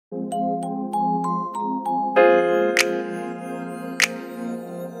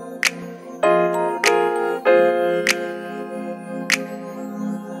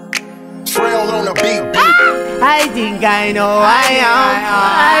think I know I am.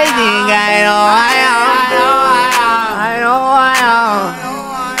 I think I know I am. I know I am.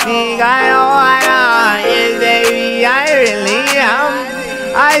 Think I know I am. Yes, baby, I really am.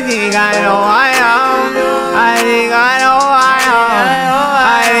 I think I know I am. I think I know I am.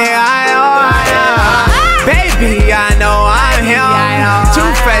 I think I know I am. Baby, I know I'm him.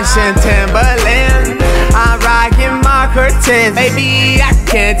 Too fresh and Timberland. I'm rocking my curtains. Baby, I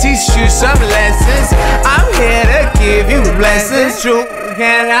can teach you some lessons. I'm here to give you blessings. True,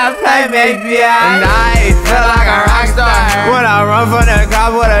 can I play, baby? And I feel like a rock star when I run from the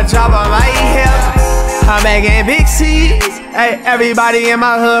cops with a chop on my hip. I'm making big C's. Hey, everybody in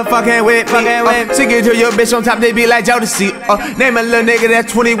my hood fucking with me. Take it to your bitch on top, they be like Jodeci. Name a little nigga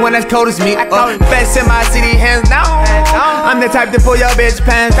that's 21 that's cold as me. Best in my city, hands down. I'm the type to pull your bitch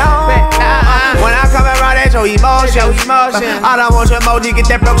pants down. When I come around, that's your emotion. I don't want your emoji, get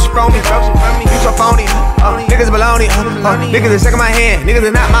that broke shit from me. You so phony. Niggas baloney. Niggas is second my hand. Niggas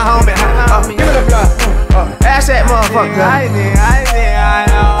is not my homie. Give me the blood. Ask that motherfucker. I think I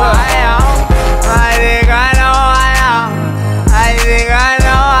know I am. I think I know I am. I think I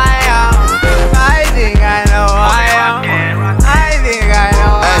know I am. I think I know I am. I think I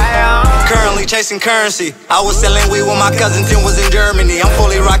know I am. Currently chasing currency. I was selling weed when my cousin Tim was in Germany. I'm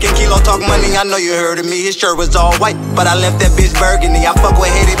fully rocking KiloTalkMoney. I know you heard of me. His shirt was all white, but I left that bitch burgundy. I fuck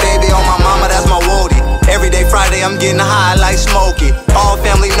with Haiti, baby. On my mama, that's my woody. Every day Friday, I'm getting high like Smokey. All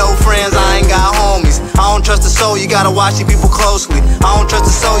family, no friends, I ain't got homies. I don't trust the soul, you gotta watch these people closely. I don't trust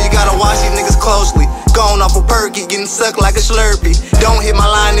the soul, you gotta watch these niggas closely. Going off a perky, getting sucked like a Slurpee. Don't hit my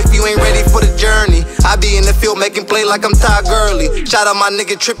line if you ain't ready for the journey. I be in the field making play like I'm Todd Gurley. Shout out my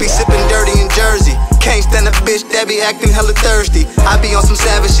nigga Trippy, sipping dirty in Jersey. Can't stand a bitch that be acting hella thirsty. I be on some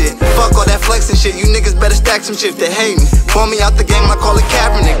savage shit. Fuck all that flexing shit. You niggas better stack some shit. They hating. Pull me out the game, I call it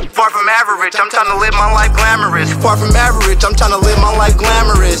Kaepernick. Far from average, I'm trying to live my life glamorous. Far from average, I'm trying to live my life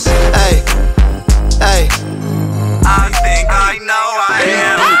glamorous. Hey, hey. I think I know I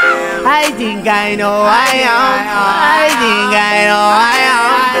am. I think I know I am. I think I know I am.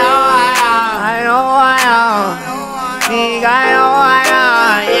 I know I am. Think I know I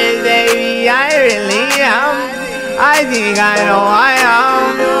am. Yes, baby, I really am. I think I know I am.